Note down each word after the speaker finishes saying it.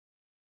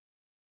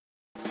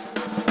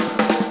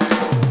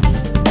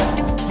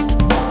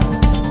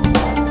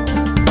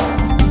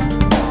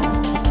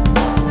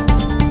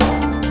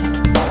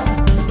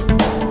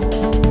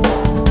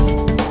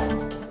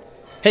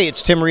Hey,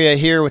 it's Tim Reha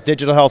here with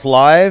Digital Health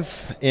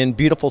Live in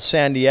beautiful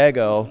San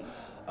Diego.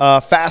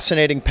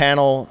 Fascinating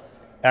panel,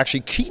 actually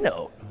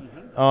keynote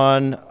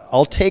on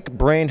I'll take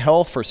brain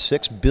health for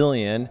 $6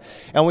 billion.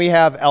 And we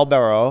have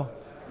Alvaro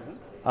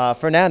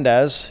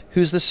Fernandez,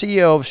 who's the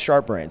CEO of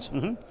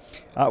SharpBrains.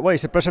 Well,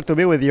 it's a pleasure to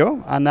be with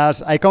you. And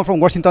as I come from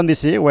Washington,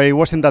 D.C., where it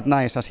wasn't that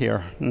nice as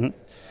here.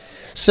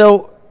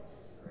 So,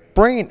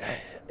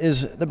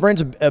 the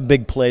brain's a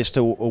big place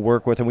to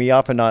work with, and we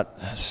often not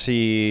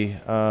see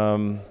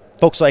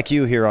folks like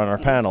you here on our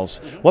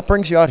panels. What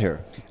brings you out here?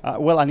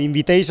 Well, an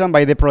invitation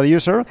by the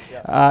producer,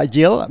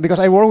 Jill, because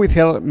I worked with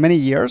her many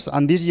years,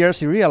 and this year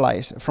she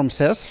realized from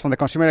CES, from the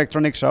Consumer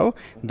Electronics Show,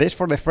 there's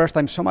for the first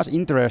time so much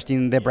interest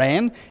in the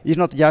brain. It's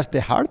not just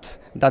the heart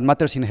that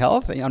matters in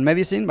health and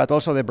medicine, but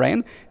also the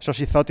brain. So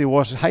she thought it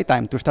was high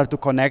time to start to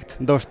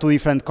connect those two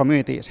different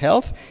communities,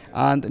 health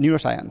and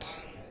neuroscience.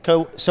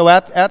 So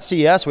at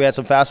CES, we had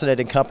some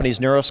fascinating companies.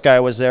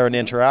 NeuroSky was there and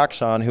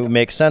Interaction, who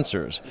make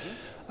sensors.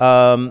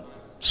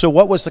 So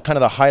what was the kind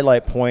of the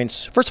highlight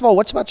points? First of all,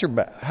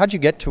 how'd you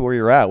get to where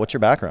you're at? What's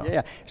your background?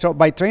 Yeah. So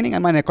by training,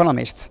 I'm an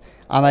economist.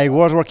 And I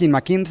was working in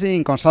McKinsey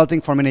in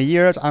consulting for many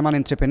years. I'm an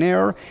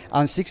entrepreneur.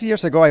 And 6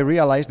 years ago, I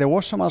realized there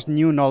was so much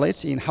new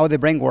knowledge in how the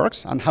brain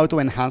works and how to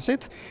enhance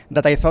it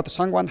that I thought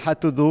someone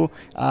had to do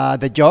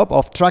the job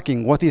of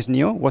tracking what is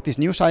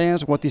new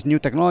science, what is new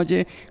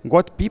technology,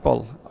 what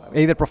people,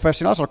 either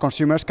professionals or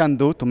consumers, can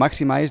do to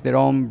maximize their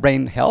own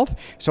brain health.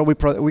 So we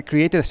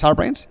created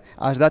SharpBrains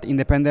as that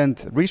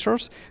independent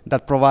resource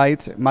that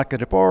provides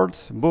market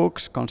reports,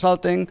 books,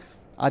 consulting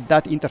at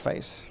that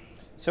interface.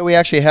 So we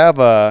actually have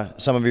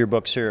some of your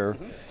books here.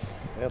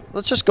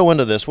 Let's just go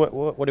into this.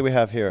 What do we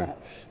have here?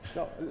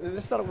 So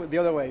let's start with the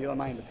other way, you don't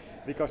mind.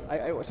 Because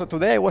so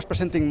today I was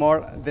presenting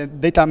more the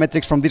data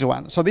metrics from this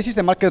one. So this is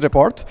the market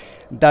report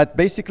that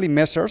basically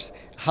measures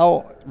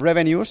how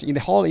revenues in the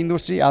whole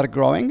industry are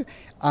growing.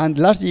 And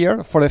last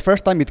year, for the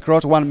first time, it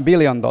crossed $1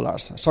 billion.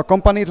 So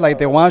companies like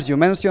the ones you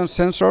mentioned,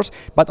 sensors,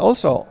 but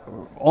also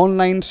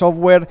online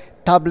software,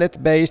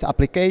 tablet-based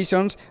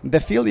applications, the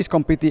field is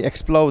completely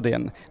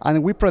exploding.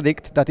 And we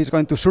predict that it's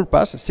going to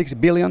surpass $6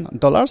 billion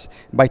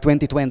by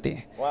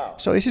 2020. Wow.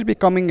 So this is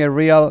becoming a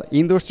real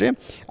industry.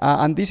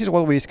 And this is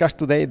what we discussed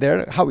today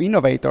there, how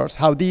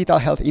digital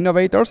health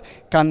innovators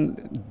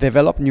can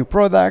develop new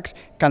products,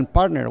 can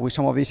partner with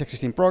some of these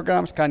existing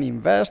programs, can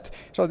invest.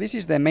 So this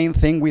is the main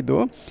thing we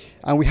do.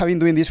 And we have been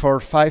doing this for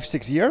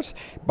 5-6 years.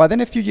 But then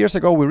a few years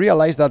ago, we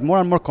realized that more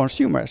and more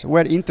consumers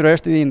were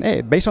interested in,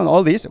 hey, based on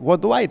all this,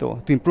 what do I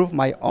do to improve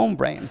my own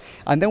brain?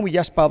 And then we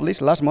just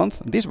published last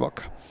month this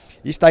book.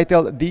 It's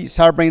titled The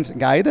SharpBrains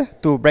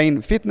Guide to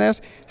Brain Fitness,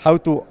 How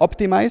to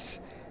Optimize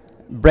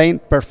Brain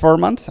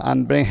Performance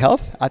and Brain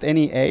Health at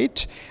Any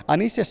Age.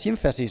 And it's a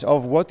synthesis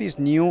of what is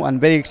new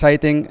and very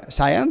exciting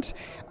science,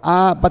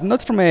 but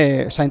not from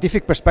a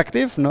scientific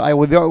perspective. No,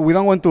 we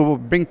don't want to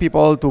bring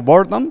people to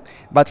boredom,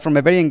 but from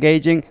a very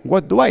engaging,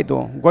 what do I do?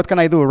 What can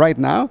I do right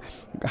now?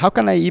 How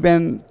can I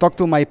even talk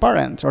to my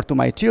parents or to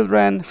my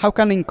children? How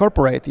can I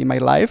incorporate in my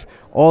life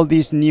all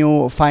these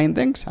new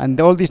findings and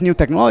all these new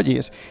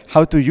technologies,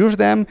 how to use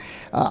them?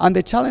 And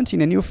the challenge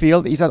in a new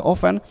field is that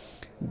often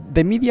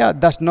the media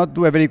does not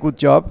do a very good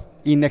job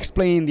in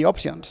explaining the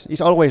options.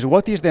 It's always,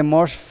 what is the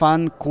most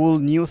fun, cool,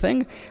 new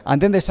thing?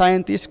 And then the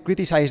scientists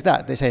criticize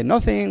that. They say,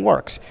 nothing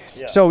works.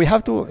 Yeah. So we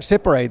have to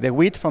separate the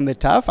wheat from the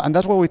chaff, and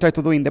that's what we try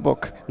to do in the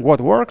book. What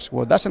works,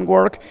 what doesn't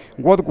work,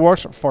 what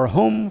works for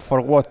whom,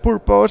 for what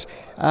purpose,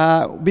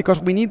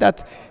 because we need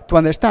that to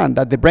understand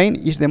that the brain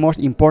is the most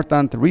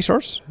important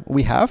resource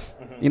we have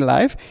in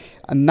life.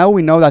 And now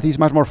we know that it's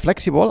much more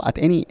flexible at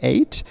any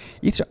age.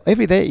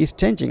 Every day is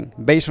changing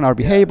based on our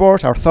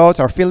behaviors, our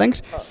thoughts, our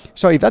feelings.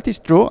 So if that is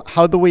true,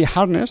 how do we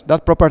harness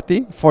that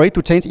property for it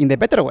to change in the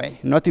better way,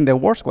 not in the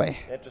worst way?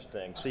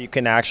 Interesting. So you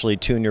can actually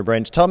tune your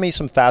brain. Tell me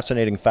some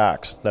fascinating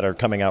facts that are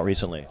coming out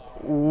recently.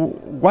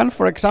 One,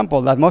 for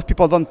example, that most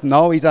people don't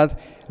know is that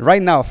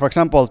right now, for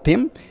example,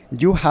 Tim,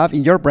 you have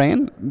in your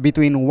brain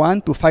between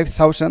 1,000 to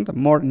 5,000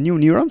 more new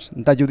neurons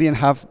that you didn't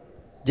have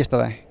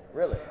yesterday.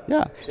 Really?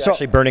 Yeah. So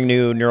actually burning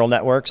new neural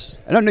networks?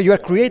 No, you are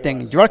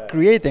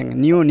creating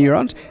new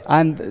neurons.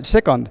 And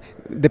second,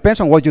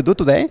 depends on what you do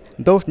today,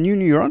 those new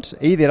neurons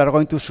either are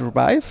going to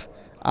survive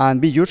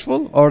and be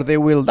useful, or they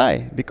will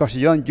die because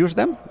you don't use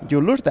them, you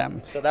lose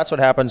them. So that's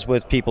what happens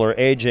with people who are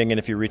aging, and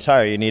if you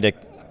retire, you need to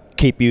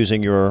keep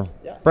using your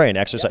brain,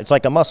 exercise. It's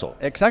like a muscle.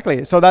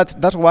 Exactly. So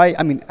that's why,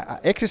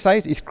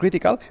 exercise is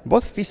critical.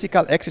 Both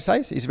physical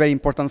exercise is very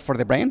important for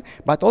the brain,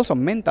 but also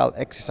mental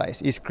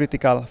exercise is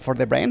critical for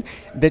the brain.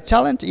 The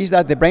challenge is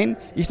that the brain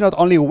is not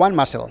only one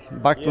muscle.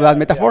 Back to that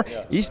metaphor,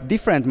 it's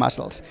different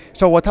muscles.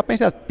 So what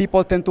happens is that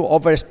people tend to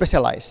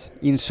over-specialize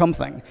in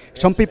something.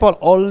 Some people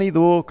only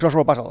do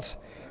crossword puzzles.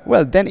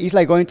 Well, then it's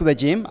like going to the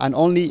gym and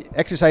only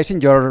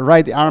exercising your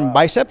right arm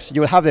biceps.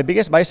 You will have the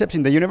biggest biceps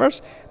in the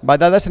universe, but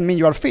that doesn't mean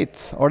you are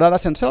fit, or that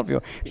doesn't serve you.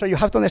 So you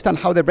have to understand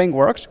how the brain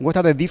works, what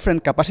are the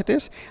different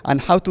capacities, and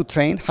how to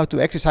train, how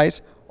to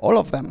exercise all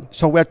of them,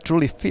 so we're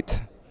truly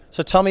fit.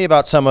 So tell me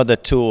about some of the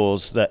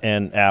tools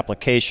and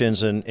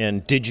applications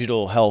and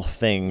digital health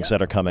things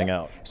that are coming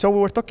out. So we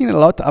were talking a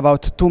lot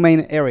about two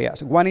main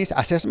areas. One is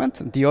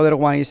assessment, the other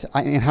one is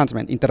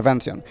enhancement,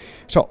 intervention.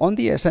 So on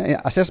the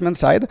assessment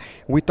side,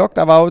 we talked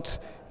about,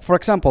 for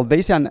example, there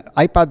is an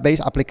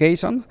iPad-based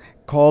application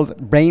called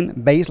Brain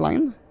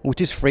Baseline,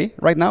 which is free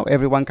right now.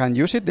 Everyone can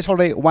use it. There's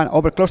already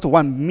close to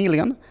 1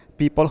 million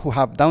people who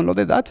have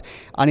downloaded that,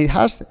 and it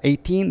has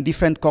 18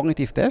 different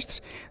cognitive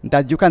tests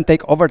that you can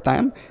take over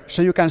time,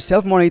 so you can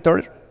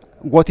self-monitor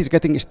what is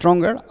getting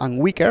stronger and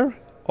weaker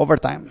over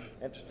time.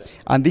 Interesting.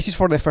 And this is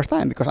for the first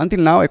time, because until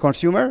now, a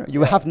consumer,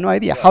 you have no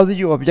idea. How do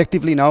you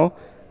objectively know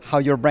how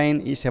your brain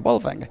is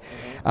evolving?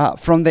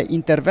 From the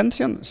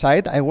intervention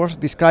side, I was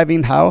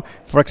describing how,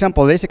 for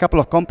example, there's a couple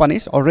of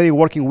companies already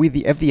working with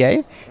the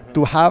FDA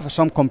to have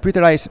some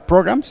computerized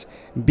programs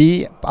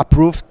be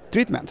approved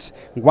treatments.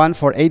 One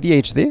for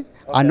ADHD,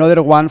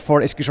 another one for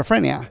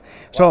schizophrenia.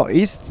 So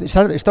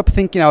stop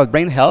thinking about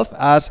brain health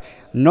as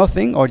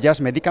nothing or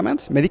just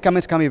medicaments.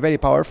 Medicaments can be very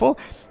powerful,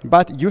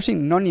 but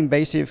using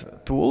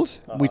non-invasive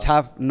tools which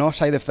have no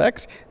side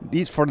effects,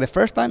 this for the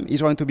first time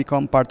is going to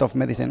become part of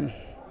medicine.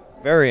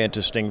 Very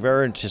interesting,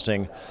 very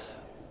interesting.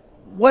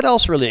 What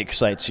else really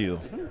excites you?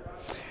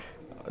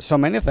 So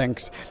many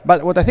things.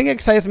 But what I think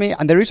excites me,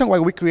 and the reason why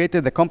we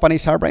created the company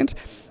SharpBrains,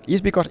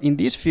 is because in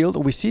this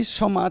field we see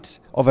so much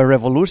of a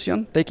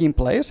revolution taking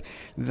place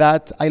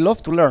that I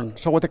love to learn.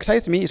 So what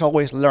excites me is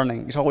always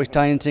learning. It's always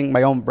challenging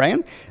my own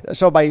brain.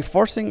 So by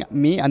forcing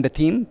me and the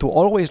team to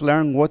always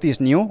learn what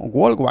is new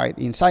worldwide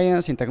in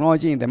science, in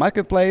technology, in the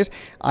marketplace,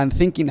 and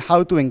thinking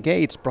how to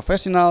engage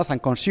professionals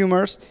and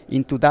consumers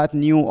into that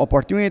new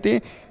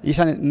opportunity is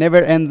a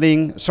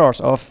never-ending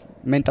source of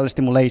mental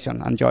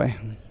stimulation and joy.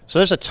 So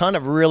there's a ton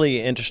of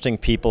really interesting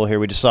people here.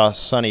 We just saw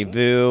Sunny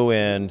Vu,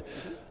 and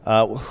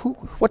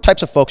what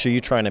types of folks are you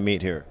trying to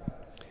meet here?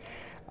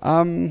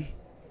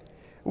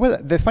 Well,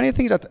 the funny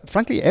thing is that,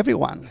 frankly,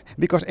 everyone,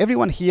 because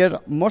everyone here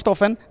most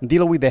often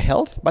deal with the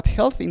health, but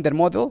health in their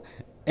model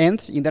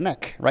ends in the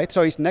neck, right?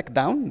 So it's neck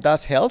down,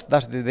 that's health,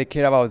 they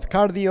care about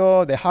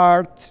cardio, the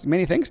heart,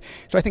 many things.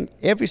 So I think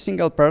every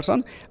single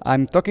person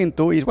I'm talking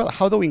to is, well,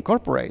 how do we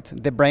incorporate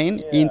the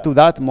brain into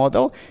that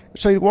model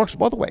so it works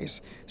both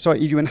ways? So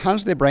if you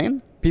enhance the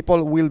brain,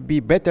 people will be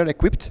better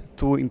equipped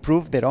to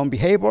improve their own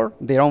behavior,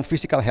 their own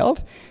physical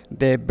health.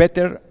 The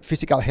better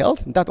physical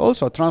health, that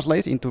also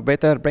translates into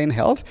better brain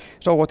health.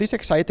 So what is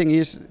exciting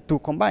is to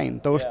combine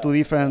those two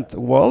different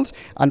worlds.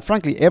 And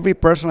frankly, every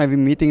person I've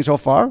been meeting so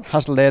far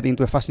has led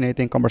into a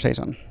fascinating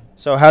conversation.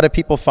 So how do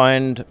people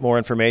find more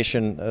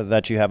information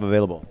that you have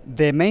available?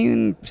 The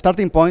main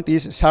starting point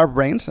is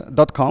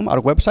SharpBrains.com, our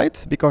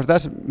website, because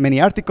there's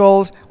many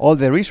articles, all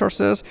the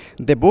resources.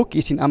 The book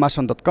is in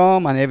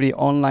Amazon.com and every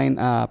online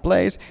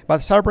place,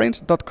 but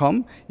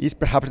SharpBrains.com is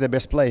perhaps the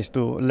best place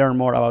to learn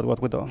more about what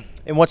we do.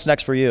 And what's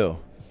next for you?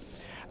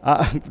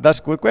 That's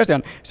a good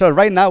question. So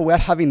right now we're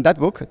having that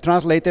book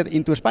translated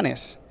into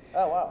Spanish.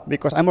 Oh, wow.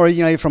 Because I'm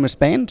originally from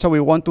Spain, so we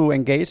want to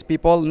engage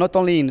people not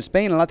only in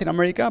Spain and Latin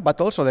America,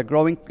 but also the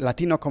growing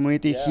Latino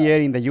community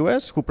here in the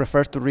US who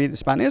prefers to read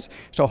Spanish.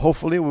 So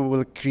hopefully we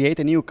will create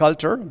a new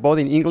culture, both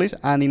in English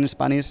and in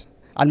Spanish,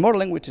 and more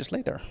languages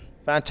later.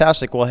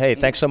 Fantastic. Well, hey,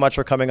 thanks so much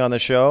for coming on the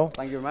show.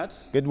 Thank you very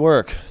much. Good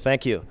work.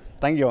 Thank you.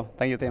 Thank you.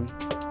 Thank you, Tim.